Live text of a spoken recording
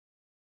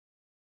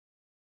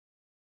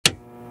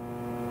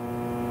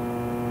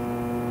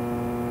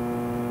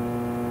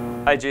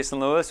Hi, Jason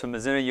Lewis from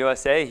Mizuno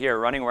USA here at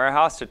Running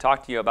Warehouse to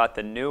talk to you about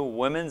the new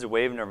Women's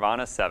Wave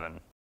Nirvana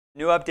 7.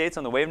 New updates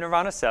on the Wave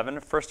Nirvana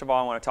 7. First of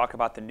all, I want to talk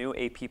about the new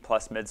AP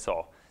Plus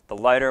midsole. The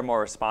lighter,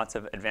 more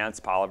responsive,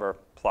 advanced polymer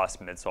plus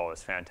midsole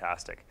is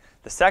fantastic.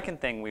 The second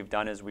thing we've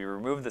done is we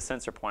removed the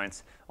sensor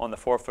points on the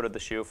forefoot of the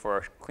shoe for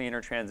a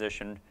cleaner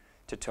transition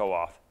to toe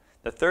off.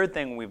 The third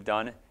thing we've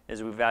done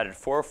is we've added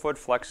forefoot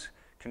flex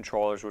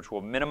controllers, which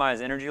will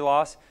minimize energy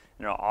loss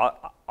and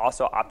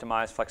also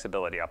optimize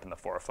flexibility up in the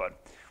forefoot.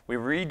 We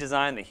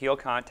redesigned the heel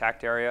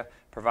contact area,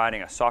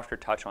 providing a softer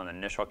touch on the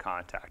initial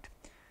contact.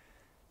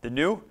 The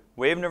new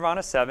Wave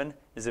Nirvana 7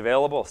 is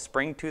available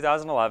spring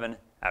 2011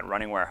 at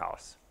Running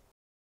Warehouse.